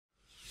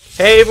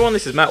Hey everyone,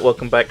 this is Matt.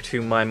 Welcome back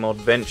to my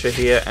Modventure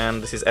here,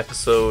 and this is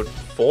episode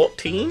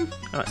 14.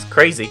 Oh, that's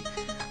crazy.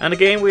 And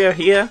again, we are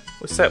here.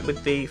 We're set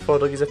with the 4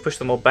 doggies. I've pushed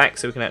them all back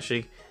so we can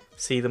actually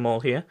see them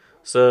all here.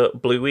 So,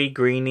 bluey,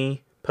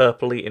 greeny,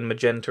 purpley, and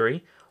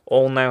magentary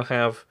all now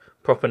have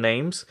proper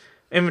names.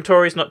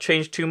 Inventory's not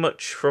changed too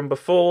much from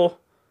before.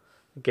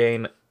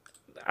 Again,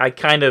 I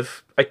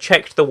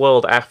checked the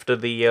world after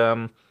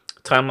the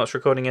time-lapse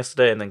recording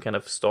yesterday and then kind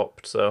of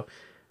stopped. So,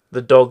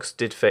 the dogs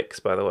did fix,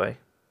 by the way.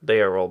 They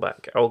are all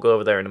back. I'll go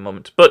over there in a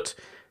moment. But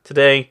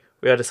today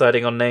we are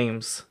deciding on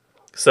names.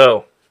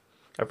 So,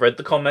 I've read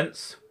the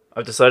comments.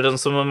 I've decided on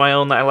some of my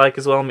own that I like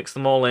as well. Mix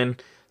them all in.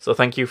 So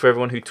thank you for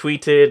everyone who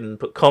tweeted and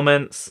put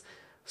comments.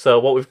 So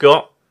what we've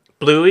got,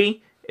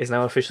 Bluey is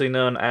now officially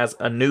known as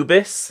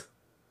Anubis.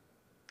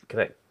 Look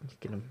at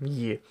that.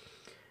 Yeah.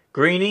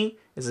 Greeny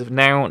is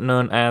now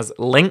known as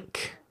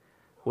Link,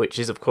 which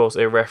is of course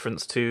a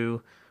reference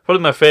to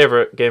probably my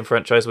favourite game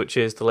franchise, which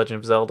is The Legend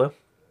of Zelda.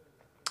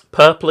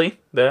 Purpley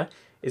there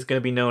is going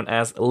to be known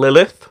as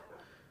Lilith,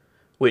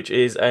 which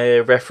is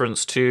a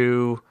reference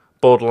to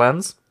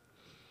Borderlands.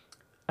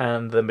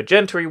 And the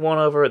magentary one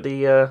over at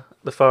the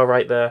far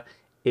right there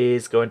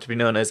is going to be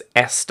known as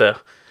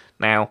Esther.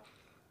 Now,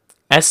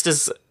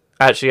 Esther's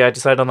actually, I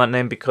decided on that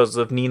name because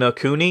of Ni no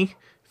Kuni.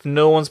 If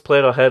no one's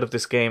played or heard of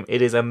this game,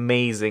 it is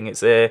amazing.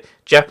 It's a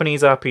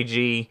Japanese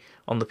RPG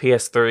on the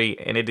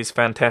PS3, and it is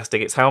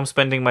fantastic. It's how I'm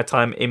spending my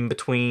time in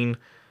between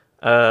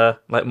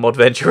like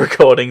Modventure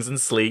recordings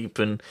and sleep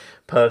and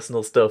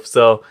personal stuff.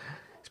 So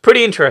it's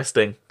pretty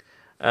interesting.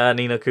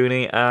 Ni no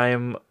Kuni,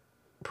 I'm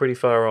pretty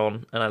far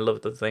on, and I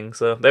love the thing.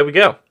 So there we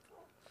go.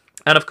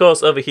 And of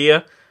course, over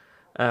here,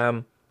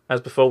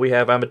 as before, we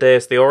have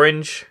Amadeus the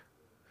orange,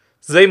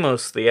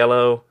 Zamos the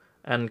yellow,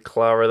 and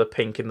Clara the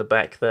pink in the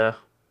back there.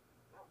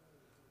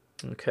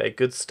 Okay,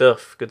 good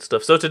stuff, good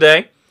stuff. So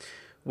today,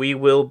 we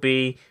will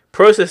be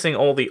processing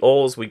all the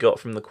ores we got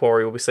from the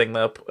quarry. We'll be setting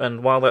that up,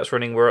 and while that's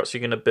running, we're actually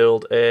going to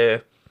build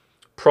a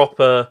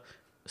proper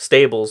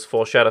stables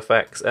for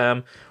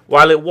Shadowfax.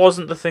 While it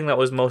wasn't the thing that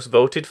was most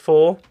voted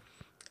for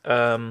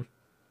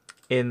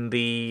in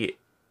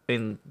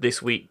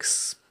this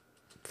week's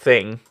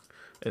thing,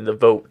 in the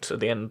vote at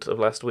the end of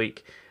last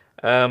week,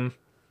 you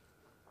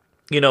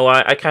know,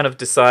 I kind of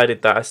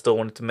decided that I still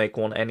wanted to make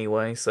one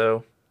anyway.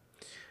 So,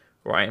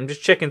 right, I'm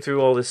just checking through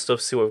all this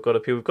stuff, see what we've got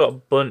up here. We've got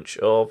a bunch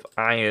of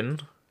iron.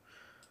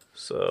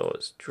 So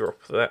let's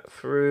drop that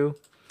through.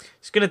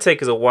 It's going to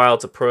take us a while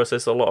to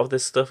process a lot of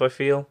this stuff, I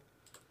feel.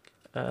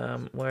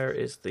 Where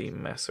is the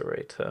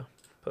macerator?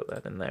 Put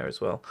that in there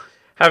as well.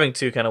 Having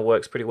two kind of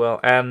works pretty well.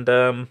 And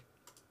the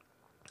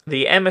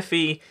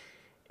MFE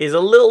is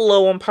a little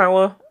low on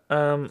power.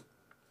 A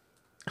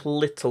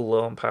little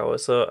low on power.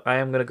 So I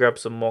am going to grab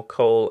some more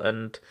coal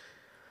and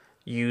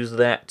use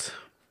that,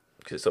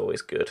 because it's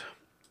always good.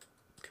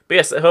 But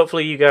yes,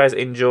 hopefully you guys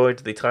enjoyed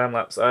the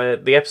time-lapse.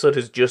 The episode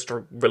has just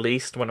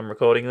released when I'm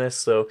recording this,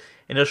 so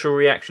initial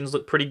reactions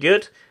look pretty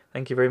good.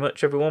 Thank you very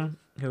much, everyone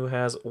who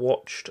has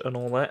watched and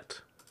all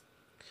that.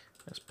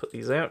 Let's put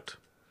these out.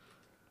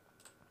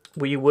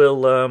 We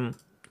will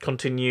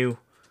continue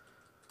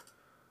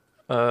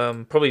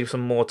probably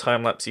some more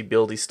time-lapsey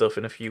buildy stuff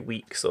in a few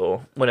weeks,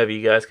 or whenever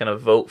you guys kind of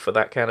vote for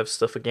that kind of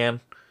stuff again.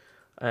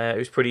 It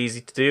was pretty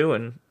easy to do,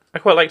 and I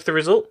quite liked the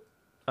result.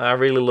 I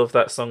really love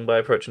that song by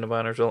Approaching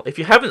Nirvana as well. If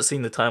you haven't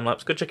seen the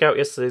time-lapse, go check out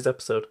yesterday's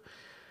episode.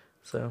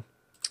 So,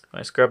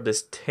 let's grab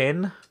this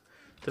tin.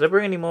 Did I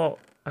bring any more?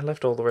 I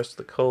left all the rest of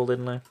the coal,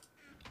 didn't I?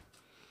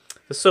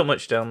 There's so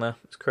much down there.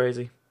 It's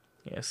crazy.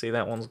 Yeah, see,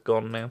 that one's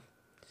gone now.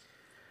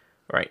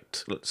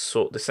 Right, let's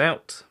sort this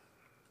out.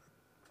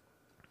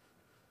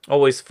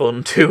 Always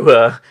fun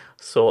to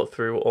sort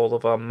through all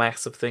of our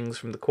mass of things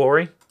from the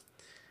quarry.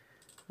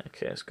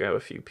 Okay, let's grab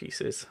a few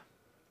pieces.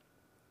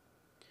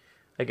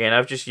 Again,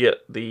 I've just yet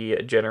the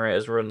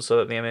generators run so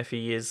that the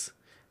MFE is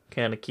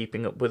kind of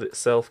keeping up with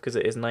itself because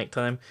it is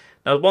nighttime.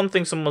 Now, one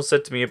thing someone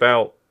said to me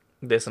about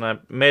this, and I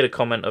made a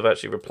comment of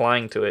actually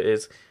replying to it,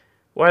 is,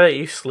 why don't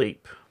you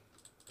sleep?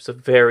 It's a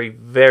very,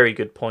 very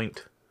good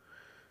point.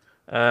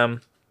 I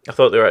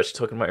thought they were actually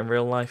talking about in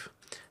real life.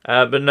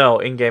 But no,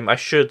 in-game, I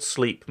should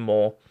sleep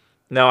more.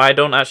 Now, I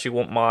don't actually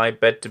want my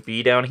bed to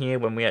be down here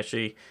when we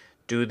actually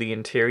do the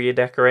interior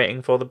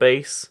decorating for the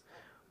base.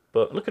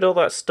 But look at all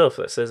that stuff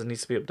that says it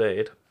needs to be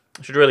updated.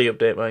 I should really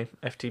update my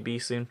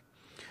FTB soon.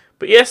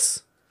 But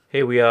yes,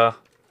 here we are.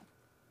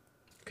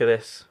 Look at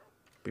this.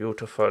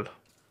 Beautiful.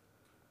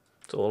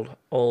 It's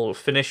all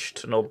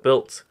finished and all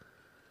built.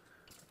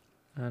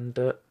 And,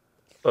 that's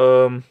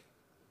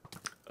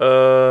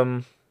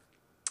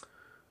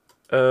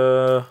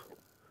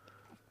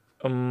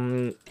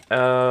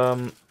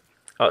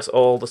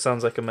all the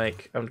sounds I can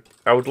make.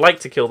 I would like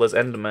to kill those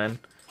Endermen.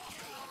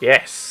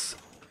 Yes!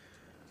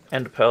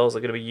 Ender pearls are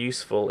going to be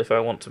useful if I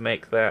want to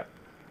make that.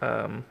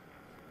 Where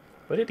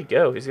did he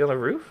go? Is he on the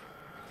roof?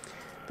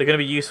 They're going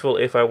to be useful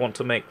if I want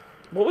to make.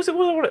 What was it?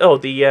 Oh,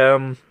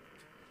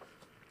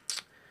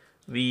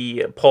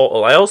 the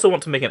portal. I also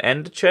want to make an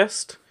ender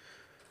chest.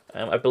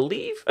 I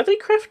believe, are they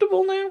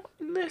craftable now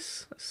in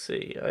this? Let's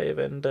see. I have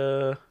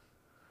ender.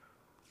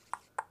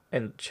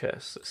 Ender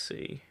chests, let's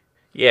see.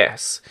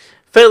 Yes,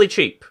 fairly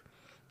cheap.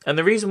 And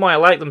the reason why I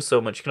like them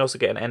so much, you can also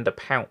get an ender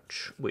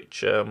pouch,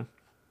 which I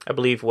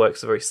believe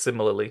works very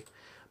similarly.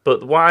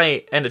 But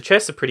why ender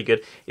chests are pretty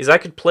good is I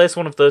could place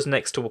one of those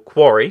next to a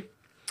quarry,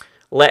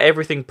 let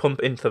everything pump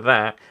into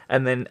that,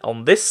 and then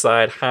on this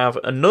side have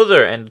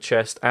another ender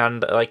chest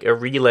and like a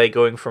relay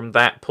going from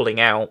that pulling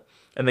out,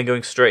 and then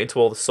going straight into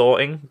all the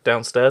sorting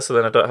downstairs, so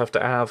then I don't have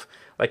to have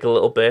like a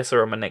little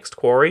baser on my next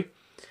quarry.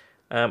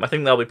 I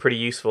think that'll be pretty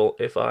useful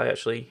if I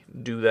actually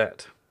do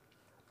that.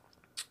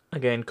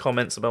 Again,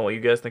 comments about what you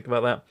guys think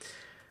about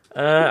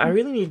that. I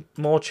really need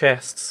more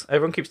chests.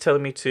 Everyone keeps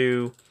telling me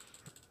to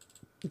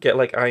get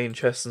like iron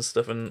chests and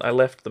stuff, and I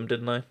left them,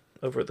 didn't I?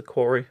 Over at the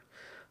quarry. I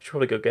should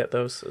probably go get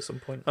those at some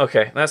point.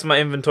 Okay, that's my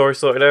inventory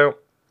sorted out.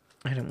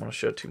 I didn't want to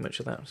show too much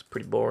of that. It's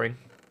pretty boring.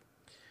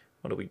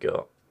 What do we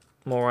got?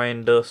 More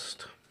iron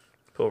dust.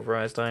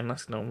 Pulverized iron.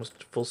 That's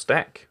almost full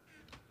stack.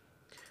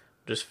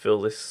 Just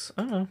fill this.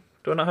 I don't know.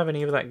 Do I not have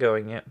any of that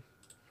going yet?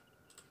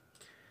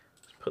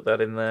 Just put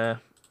that in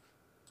there.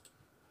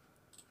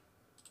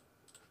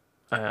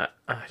 I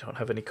don't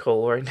have any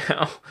coal right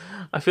now.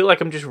 I feel like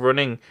I'm just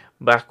running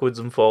backwards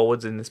and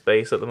forwards in this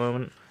base at the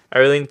moment. I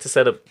really need to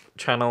set up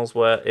channels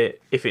where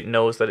if it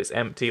knows that it's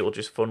empty, it will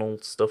just funnel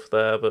stuff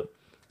there. But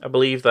I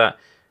believe that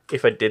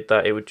if I did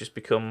that, it would just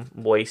become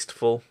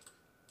wasteful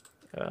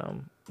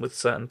with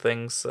certain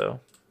things.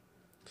 So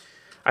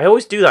I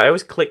always do that. I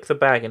always click the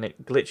bag and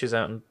it glitches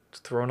out and it's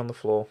thrown on the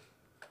floor.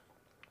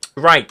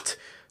 Right.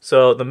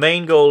 So the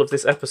main goal of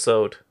this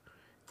episode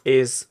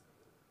is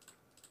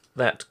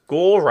that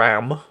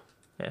Goram.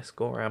 Yes,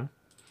 Goram.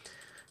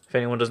 If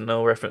anyone doesn't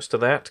know a reference to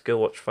that, go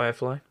watch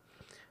Firefly.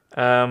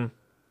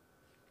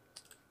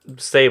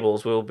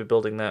 Stables, we'll be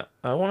building that.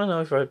 I want to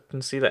know if I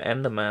can see that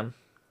Enderman.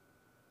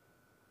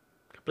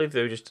 I believe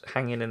they were just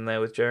hanging in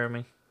there with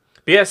Jeremy.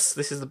 But yes,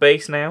 this is the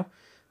base now.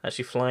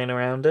 Actually flying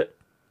around it.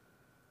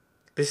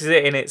 This is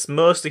it in its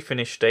mostly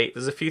finished state.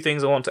 There's a few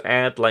things I want to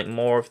add, like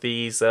more of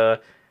these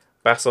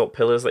basalt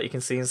pillars that you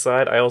can see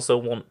inside. I also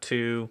want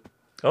to...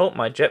 Oh,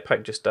 my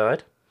jetpack just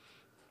died.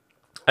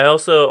 I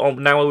also,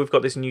 now we've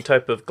got this new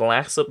type of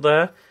glass up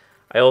there,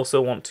 I also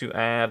want to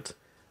add,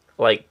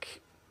 like,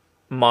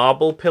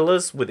 marble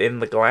pillars within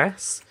the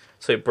glass,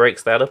 so it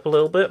breaks that up a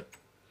little bit.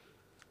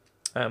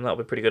 That'll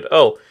be pretty good.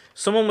 Oh,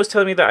 someone was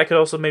telling me that I could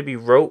also maybe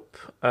rope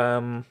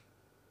Shadowfax,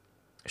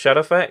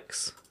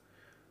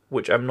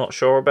 which I'm not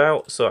sure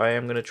about, so I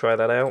am going to try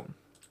that out.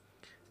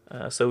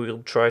 So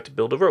we'll try to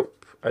build a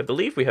rope. I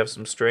believe we have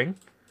some string.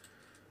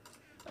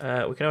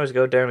 We can always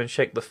go down and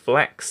check the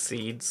flax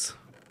seeds.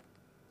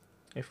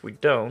 If we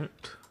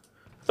don't...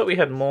 I thought we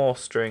had more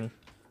string.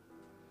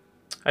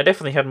 I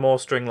definitely had more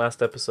string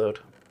last episode.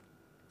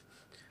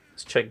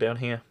 Let's check down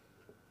here.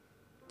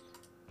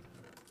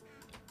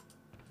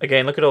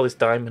 Again, look at all this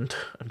diamond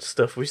and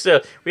stuff. We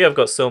have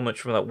got so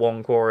much from that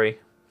one quarry.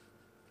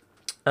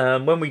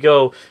 When we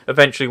go,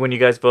 eventually, when you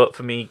guys vote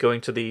for me going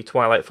to the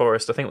Twilight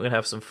Forest, I think we're going to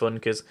have some fun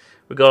because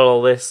we got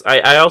all this.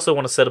 I also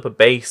want to set up a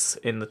base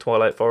in the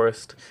Twilight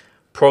Forest,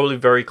 probably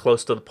very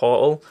close to the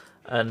portal,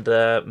 and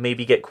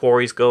maybe get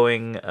quarries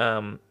going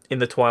in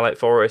the Twilight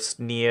Forest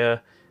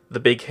near the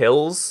big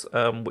hills,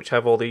 which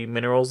have all the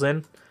minerals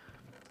in.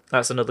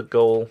 That's another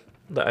goal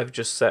that I've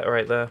just set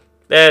right there.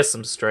 There's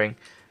some string.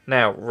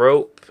 Now,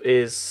 rope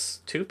is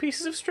 2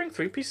 pieces of string?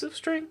 3 pieces of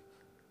string?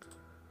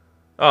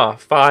 Oh,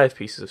 5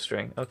 pieces of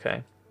string.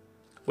 Okay.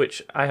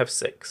 Which I have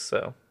 6,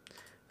 so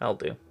I'll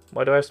do.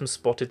 Why do I have some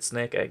spotted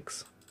snake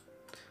eggs?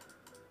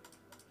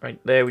 Right,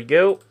 there we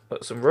go.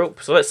 Got some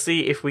rope. So let's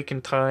see if we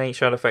can tie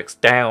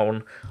Shadowfax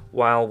down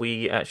while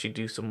we actually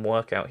do some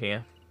work out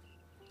here.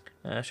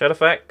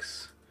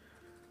 Shadowfax.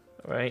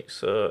 Right,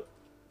 so...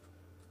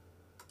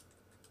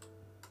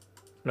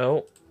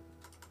 No.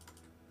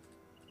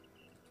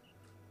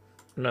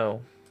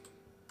 No.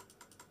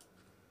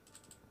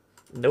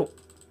 Nope.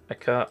 I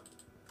can't.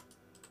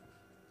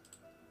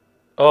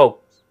 Oh,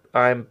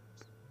 I'm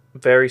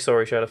very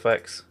sorry,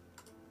 Shadowfax.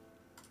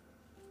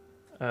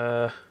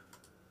 No.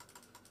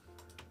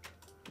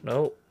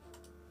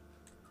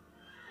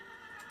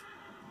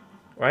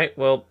 Right,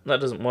 well, that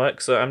doesn't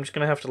work, so I'm just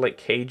gonna have to, like,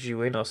 cage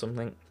you in or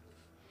something.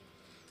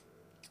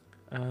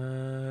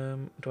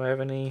 Do I have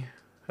any...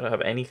 I don't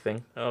have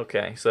anything.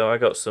 Okay, so I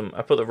got some...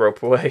 I put the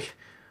rope away,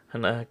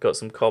 and I got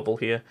some cobble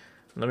here.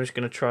 And I'm just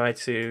gonna try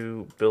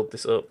to build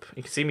this up.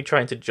 You can see me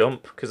trying to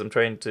jump, because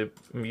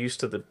I'm used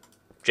to the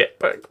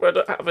jetpack, but I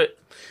don't have it.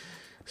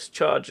 It's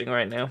charging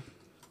right now.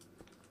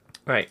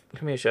 Right,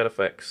 come here,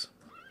 Shadowfax.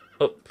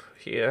 Up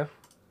here.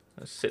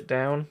 Let's sit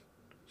down.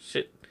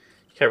 Shit.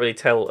 You can't really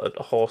tell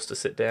a horse to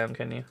sit down,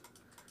 can you?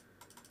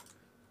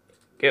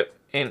 Go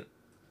in.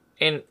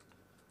 In.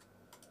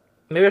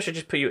 Maybe I should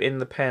just put you in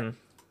the pen.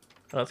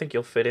 I don't think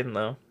you'll fit in,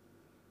 though.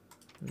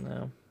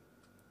 No.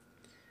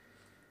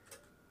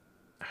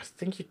 I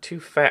think you're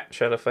too fat,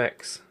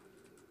 Shadowfax.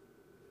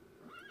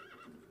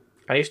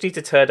 I just need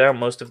to tear down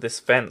most of this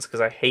fence, because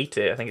I hate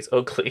it. I think it's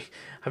ugly.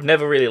 I've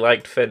never really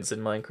liked fence in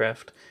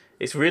Minecraft.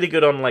 It's really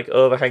good on, like,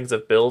 overhangs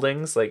of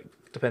buildings, like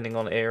depending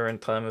on era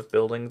and time of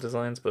building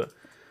designs, but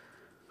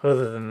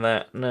other than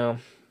that, no.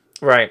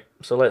 Right,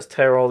 so let's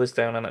tear all this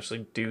down and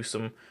actually do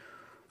some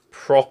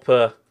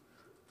proper,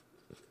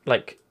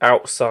 like,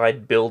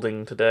 outside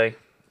building today.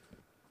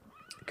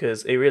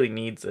 Because it really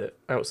needs it.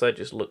 Outside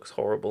just looks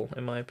horrible,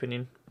 in my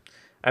opinion.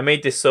 I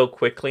made this so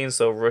quickly and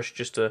so rushed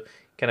just to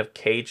kind of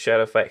cage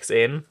shadow effects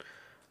in,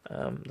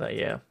 that,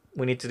 yeah.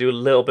 We need to do a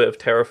little bit of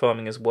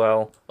terraforming as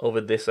well over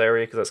this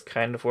area, because that's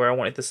kind of where I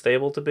wanted the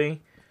stable to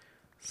be.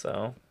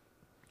 So,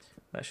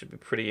 that should be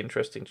pretty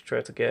interesting to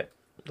try to get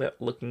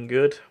that looking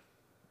good.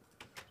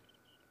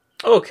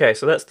 Okay,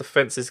 so that's the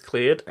fences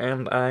cleared,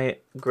 and I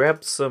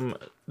grabbed some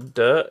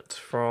dirt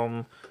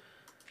from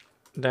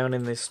down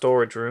in the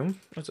storage room.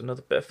 There's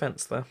another bit of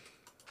fence there.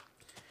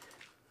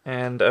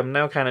 And I'm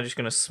now kind of just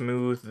going to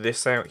smooth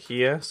this out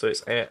here, so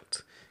it's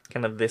at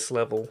kind of this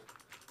level.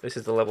 This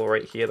is the level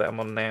right here that I'm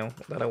on now,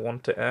 that I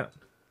want it at.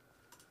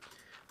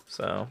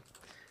 So,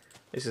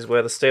 this is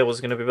where the stable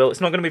is going to be built.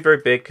 It's not going to be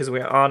very big, because we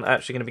aren't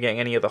actually going to be getting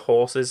any of the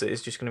horses. It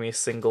is just going to be a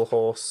single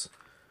horse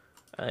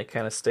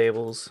kind of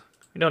stables.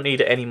 We don't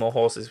need any more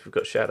horses if we've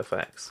got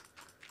Shadowfax.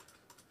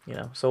 You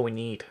know, that's all we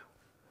need.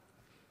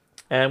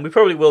 And we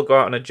probably will go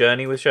out on a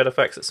journey with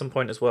Shadowfax at some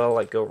point as well,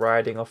 like go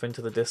riding off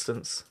into the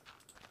distance.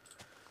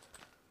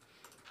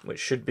 Which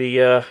should be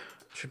a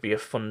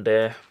fun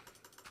day.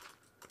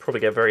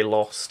 Probably get very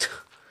lost.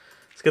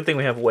 It's a good thing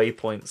we have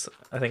waypoints.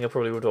 I think I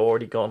probably would have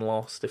already gotten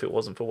lost if it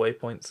wasn't for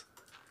waypoints.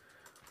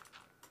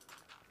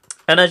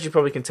 And as you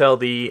probably can tell,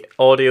 the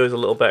audio is a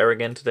little better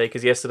again today,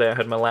 because yesterday I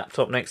had my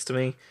laptop next to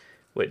me,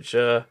 which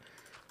it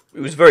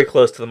was very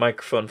close to the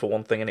microphone for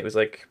one thing, and it was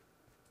like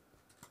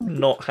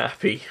not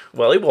happy.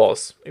 Well, it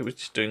was. It was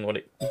just doing what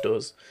it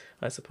does,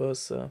 I suppose.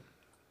 So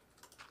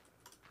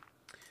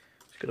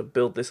just gotta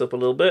build this up a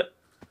little bit.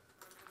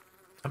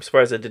 I'm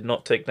surprised I did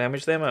not take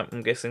damage there.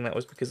 I'm guessing that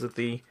was because of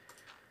the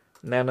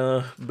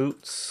nano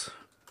boots,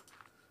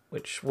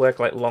 which work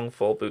like long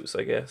fall boots,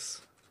 I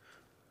guess.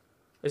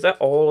 Is that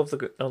all of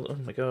the... Oh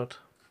my god.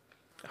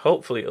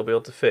 Hopefully it'll be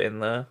able to fit in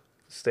there.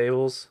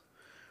 Stables.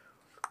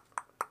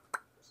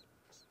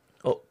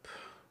 Up.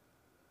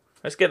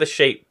 Let's get the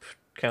shape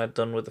kind of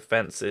done with the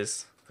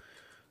fences.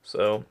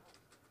 So,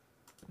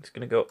 it's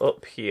going to go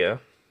up here.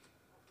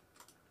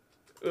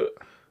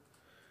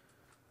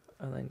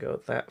 And then go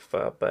that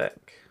far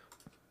back.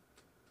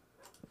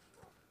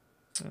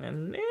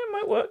 And yeah, it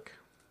might work.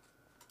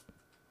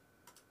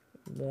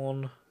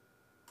 One.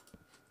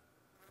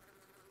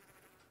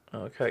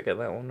 Oh, I can't get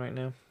that one right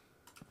now.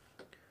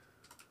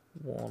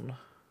 One.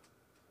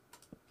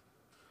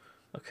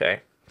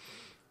 Okay.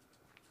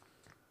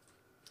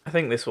 I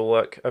think this will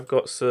work. I've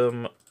got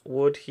some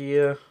wood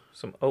here,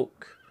 some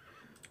oak.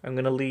 I'm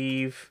going to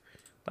leave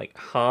like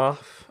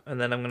half,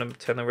 and then I'm going to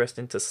turn the rest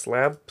into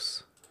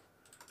slabs.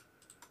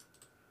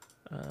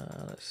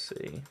 Let's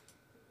see.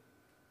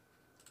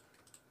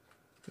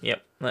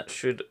 Yep, that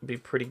should be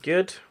pretty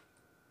good.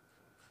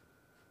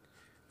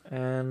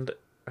 And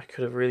I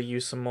could have really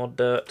used some more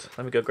dirt.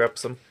 Let me go grab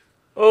some.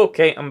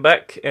 Okay, I'm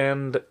back,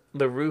 and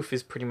the roof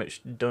is pretty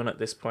much done at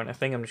this point. I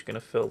think I'm just going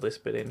to fill this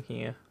bit in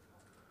here.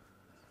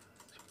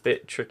 It's a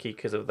bit tricky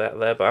because of that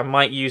there, but I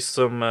might use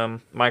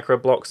some micro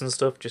blocks and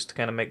stuff just to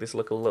kind of make this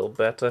look a little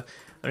better.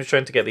 I'm just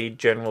trying to get the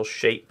general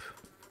shape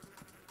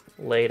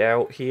laid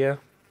out here.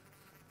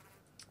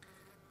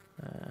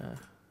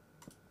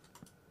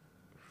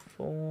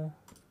 4.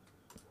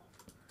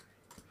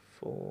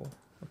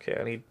 Okay,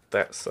 I need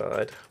that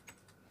side.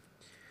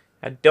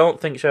 I don't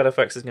think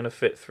Shadowfax is going to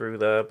fit through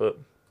there, but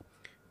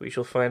we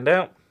shall find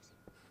out.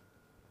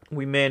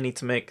 We may need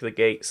to make the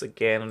gates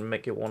again and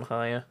make it one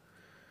higher.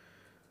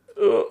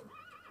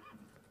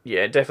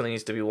 Yeah, it definitely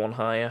needs to be one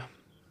higher.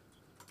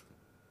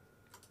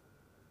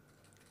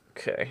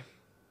 Okay.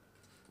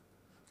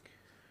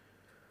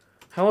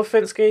 How are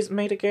fence gates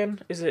made again?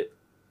 Is it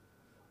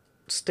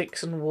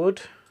sticks and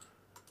wood?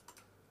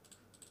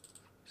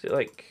 Is it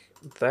like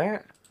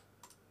that?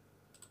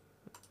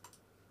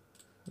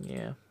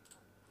 Yeah.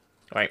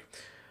 Alright.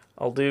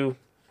 I'll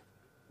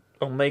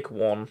make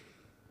one.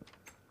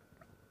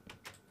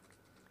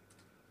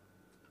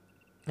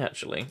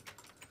 Actually.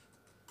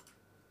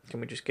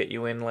 Can we just get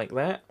you in like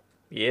that?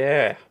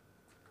 Yeah.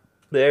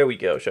 There we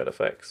go,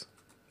 Shadowfax.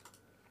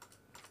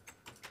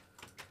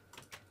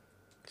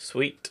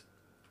 Sweet.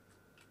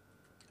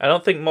 I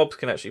don't think mobs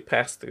can actually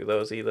pass through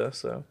those either,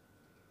 so...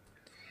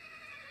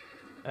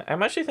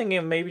 I'm actually thinking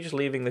of maybe just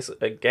leaving this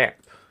a gap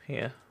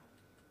here.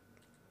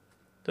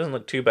 Doesn't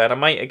look too bad. I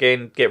might,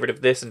 again, get rid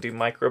of this and do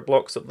micro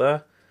blocks up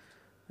there.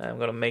 I'm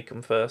going to make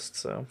them first,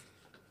 so...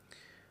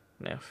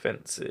 Now,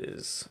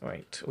 fences.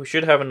 Right, we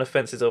should have enough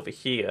fences over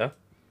here.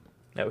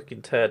 Now we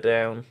can tear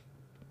down.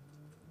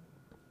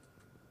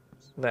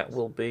 That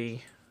will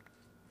be...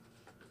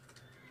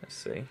 Let's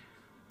see.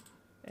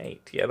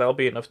 8. Yeah, that'll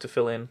be enough to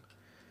fill in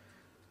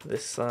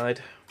this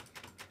side.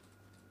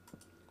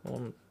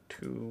 1,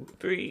 2,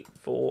 3,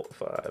 4,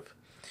 5.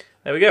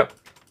 There we go.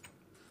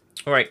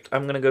 Alright,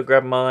 I'm going to go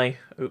grab my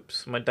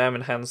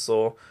diamond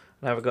handsaw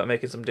and have a go at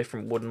making some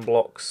different wooden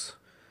blocks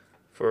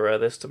for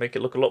this to make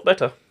it look a lot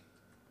better.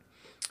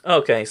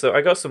 Okay, so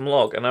I got some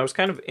log, and I was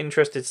kind of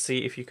interested to see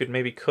if you could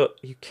maybe cut...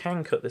 You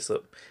can cut this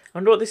up. I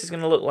wonder what this is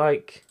going to look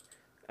like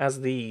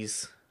as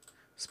these.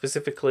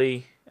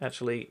 Specifically,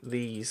 actually,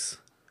 these.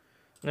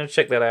 I'm going to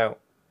check that out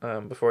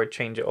before I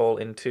change it all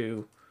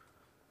into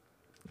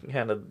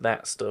kind of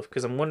that stuff.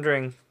 Because I'm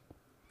wondering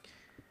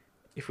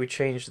if we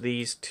change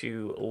these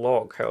to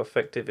log, how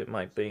effective it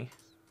might be.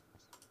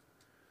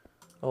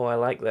 Oh, I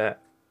like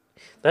that.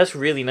 That's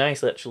really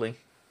nice, actually.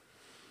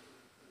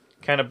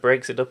 Kind of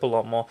breaks it up a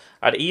lot more.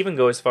 I'd even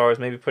go as far as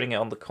maybe putting it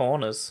on the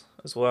corners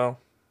as well.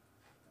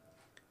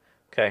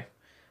 Okay,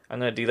 I'm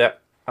going to do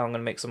that. I'm going to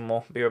make some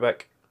more. Be right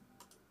back.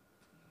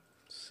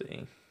 Let's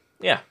see.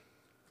 Yeah.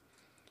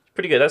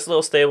 Pretty good. That's a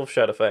little stable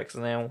shadow effects.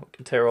 And now we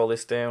can tear all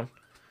this down.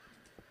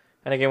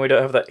 And again, we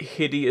don't have that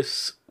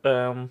hideous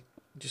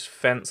just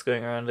fence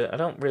going around it. I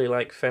don't really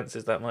like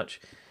fences that much.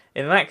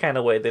 In that kind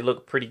of way, they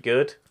look pretty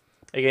good.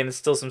 Again, there's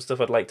still some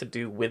stuff I'd like to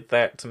do with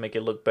that to make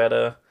it look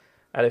better.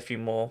 Add a few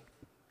more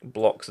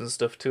blocks and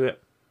stuff to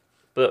it,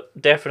 but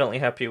definitely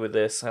happy with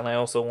this. And I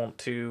also want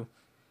to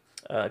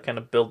kind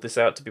of build this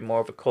out to be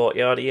more of a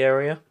courtyardy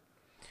area.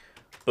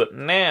 But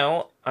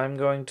now I'm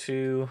going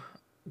to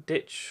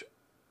ditch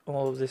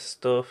all of this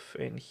stuff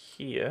in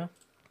here.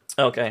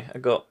 Okay, I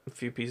got a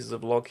few pieces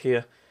of log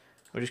here.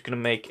 We're just going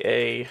to make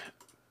a...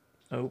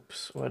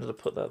 Oops, why did I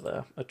put that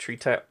there? A tree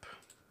tap.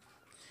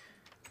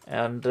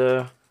 And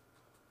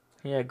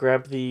yeah,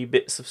 grab the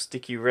bits of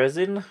sticky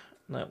resin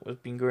that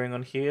have been growing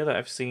on here that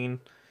I've seen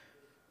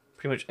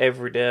pretty much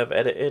every day I've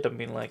edited. I've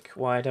been like,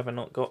 why have I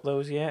not got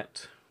those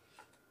yet?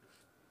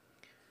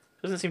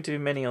 Doesn't seem to be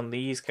many on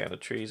these kind of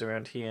trees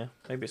around here.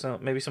 Maybe some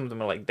of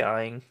them are like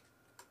dying.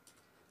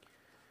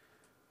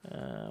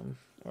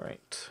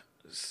 Alright,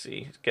 let's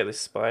see. Let's get this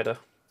spider.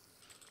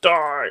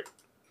 Die!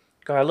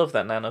 God, I love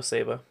that nano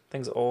saber.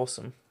 Things are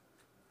awesome.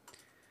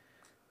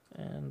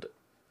 And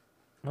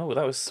oh,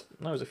 that was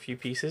a few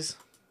pieces.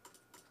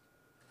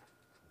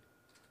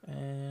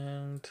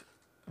 And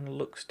it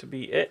looks to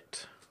be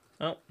it.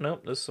 Oh,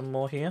 nope, there's some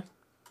more here.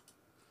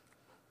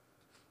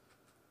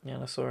 Yeah,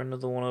 and I saw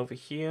another one over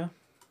here.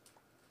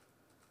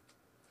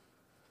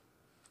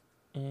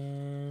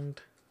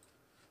 And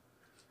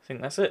I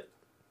think that's it.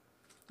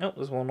 Oh,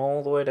 there's one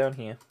all the way down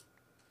here.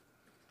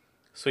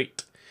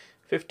 Sweet.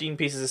 15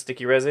 pieces of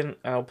sticky resin.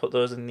 I'll put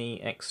those in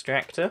the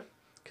extractor.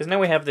 Because now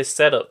we have this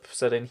setup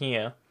set in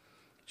here.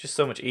 It's just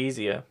so much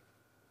easier,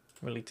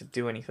 really, to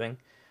do anything.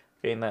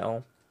 Okay, and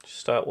that'll just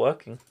start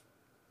working.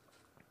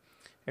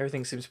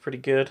 Everything seems pretty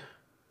good.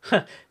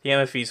 The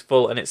MFE's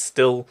full, and it's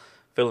still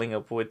filling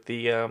up with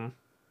the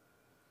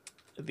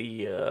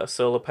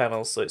solar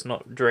panels, so it's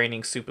not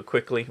draining super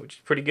quickly, which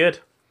is pretty good.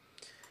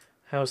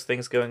 How's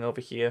things going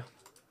over here?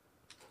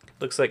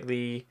 Looks like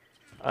the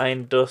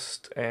iron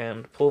dust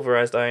and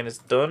pulverized iron is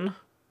done.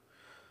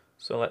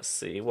 So let's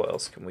see, what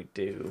else can we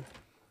do?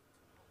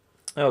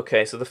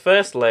 Okay, so the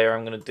first layer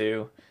I'm going to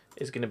do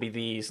is going to be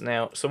these.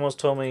 Now, someone's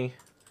told me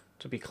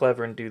to be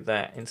clever and do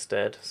that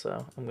instead,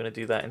 so I'm going to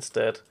do that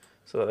instead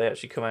so that they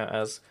actually come out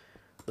as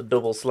the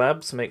double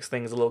slabs. Makes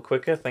things a little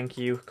quicker. Thank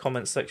you,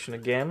 comment section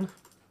again.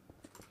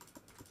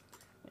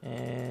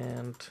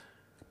 And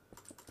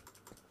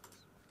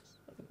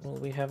will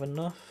we have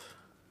enough?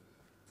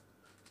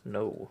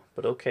 No,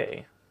 but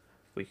okay,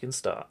 we can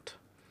start.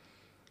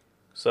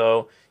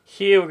 So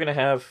here we're going to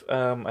have,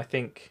 I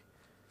think,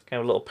 kind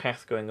of a little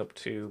path going up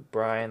to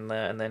Brian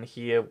there, and then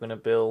here we're going to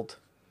build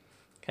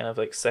kind of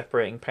like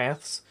separating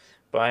paths.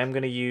 But I am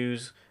going to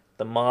use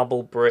the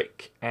marble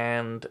brick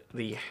and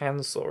the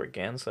handsaw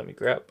again, so let me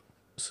grab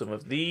some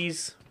of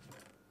these.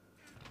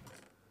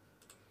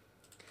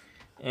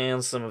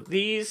 And some of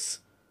these.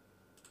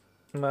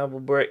 Marble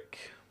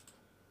brick,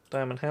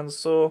 diamond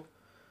handsaw,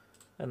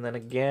 and then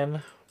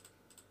again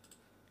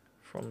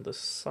from the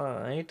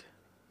side.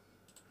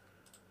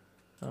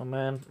 Oh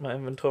man, my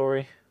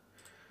inventory.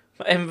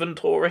 My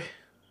inventory!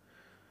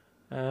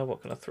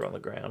 What can I throw on the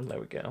ground? There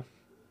we go.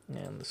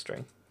 And the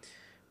string.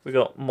 We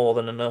got more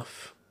than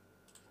enough.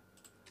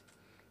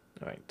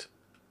 Alright.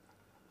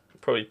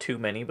 Probably too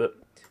many, but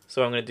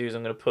so what I'm going to do is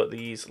I'm going to put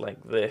these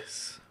like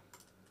this.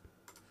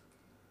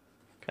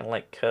 Kind of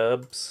like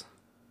curbs.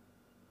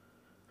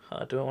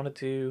 Do I want to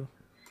do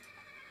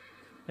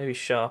maybe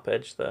sharp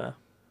edge there?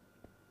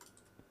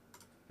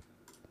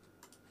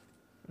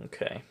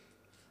 Okay.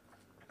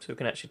 So we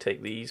can actually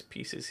take these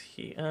pieces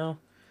here. Oh.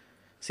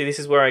 See, this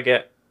is where I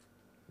get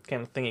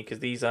kind of thingy, because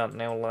these aren't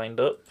now lined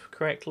up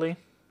correctly.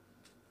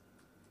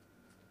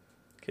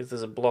 Because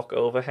there's a block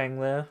overhang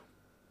there.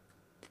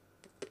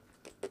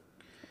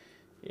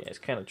 Yeah, it's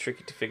kind of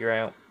tricky to figure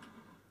out.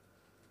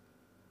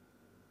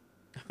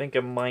 I think I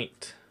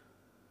might...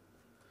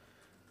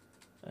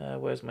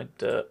 where's my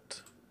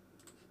dirt?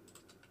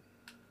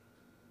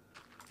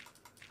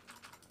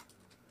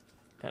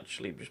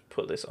 Actually, just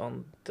put this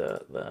on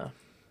dirt there.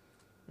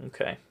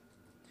 Okay.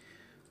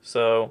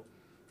 So,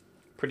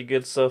 pretty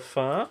good so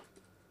far.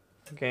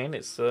 Again,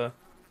 it's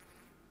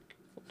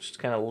just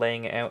kind of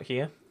laying it out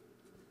here.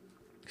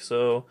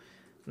 So,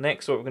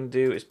 next what we're going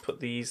to do is put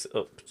these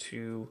up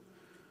to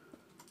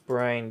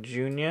Brian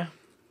Jr.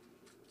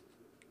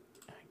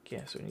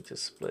 guess we need to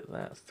split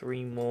that.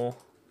 3 more.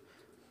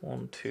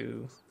 1,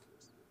 2.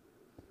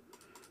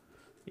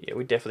 Yeah,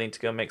 we definitely need to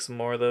go make some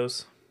more of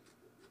those.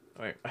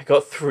 Alright, I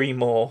got 3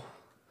 more.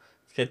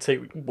 It's gonna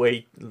take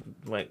way,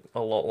 like,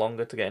 a lot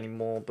longer to get any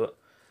more, but...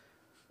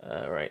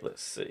 Right,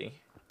 let's see.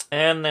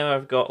 And now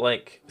I've got,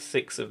 like,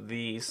 6 of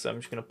these, so I'm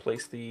just gonna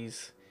place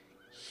these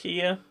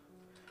here.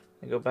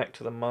 And go back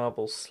to the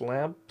marble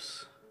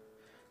slabs.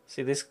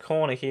 See, this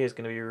corner here is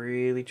gonna be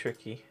really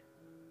tricky.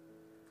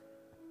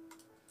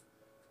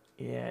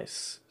 Yeah,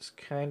 it's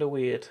kind of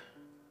weird.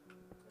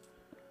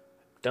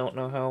 Don't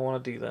know how I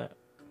want to do that.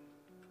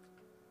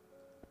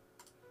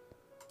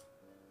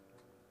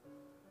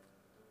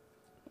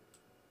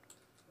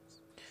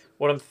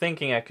 What I'm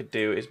thinking I could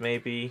do is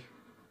maybe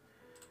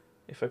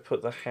if I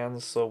put the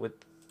handsaw with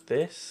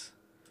this,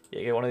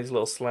 yeah, get one of these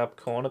little slab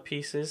corner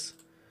pieces.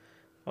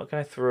 What can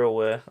I throw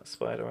away? That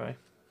spider eye.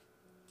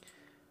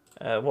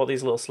 What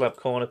these little slab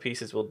corner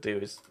pieces will do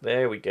is,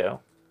 there we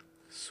go.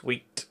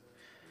 Sweet.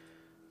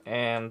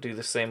 And do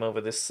the same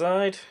over this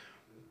side.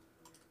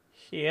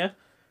 Here.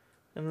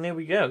 And there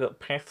we go, got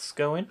paths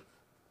going.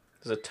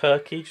 There's a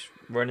turkey just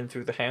running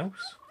through the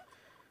house.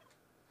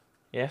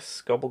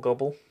 Yes, gobble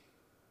gobble.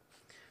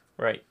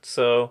 Right,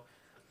 so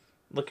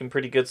looking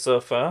pretty good so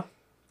far.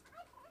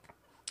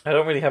 I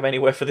don't really have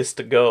anywhere for this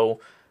to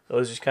go. I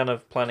was just kind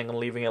of planning on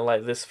leaving it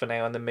like this for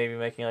now and then maybe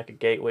making like a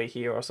gateway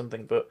here or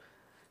something, but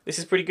this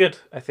is pretty good,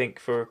 I think,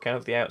 for kind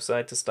of the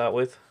outside to start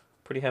with.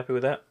 Pretty happy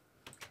with that.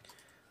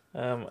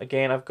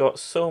 Again, I've got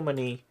so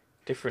many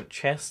different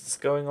chests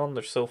going on,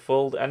 they're so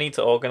full. I need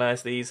to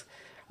organize these.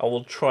 I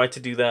will try to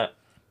do that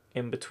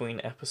in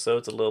between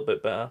episodes a little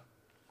bit better,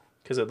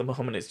 because at the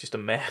moment it's just a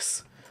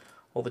mess.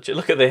 All the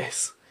look at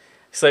this.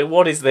 It's like,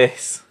 what is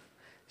this?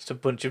 Just a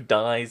bunch of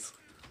dyes.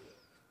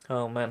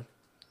 Oh man.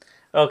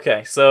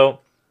 Okay, so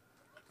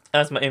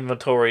as my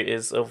inventory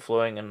is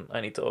overflowing and I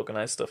need to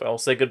organize stuff, I will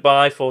say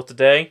goodbye for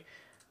today.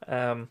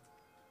 They're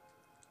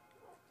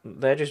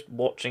just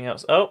watching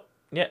us. Oh,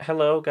 yeah,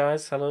 hello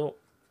guys, hello.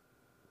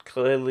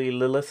 Clearly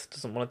Lilith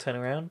doesn't want to turn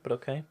around, but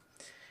okay.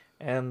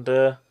 And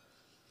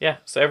yeah,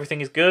 so everything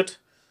is good.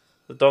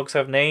 The dogs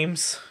have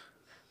names,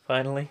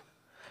 finally.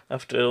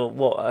 After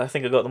what, I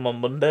think I got them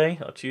on Monday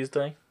or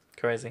Tuesday.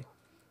 Crazy.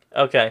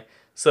 Okay,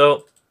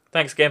 so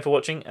thanks again for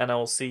watching, and I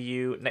will see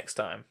you next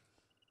time.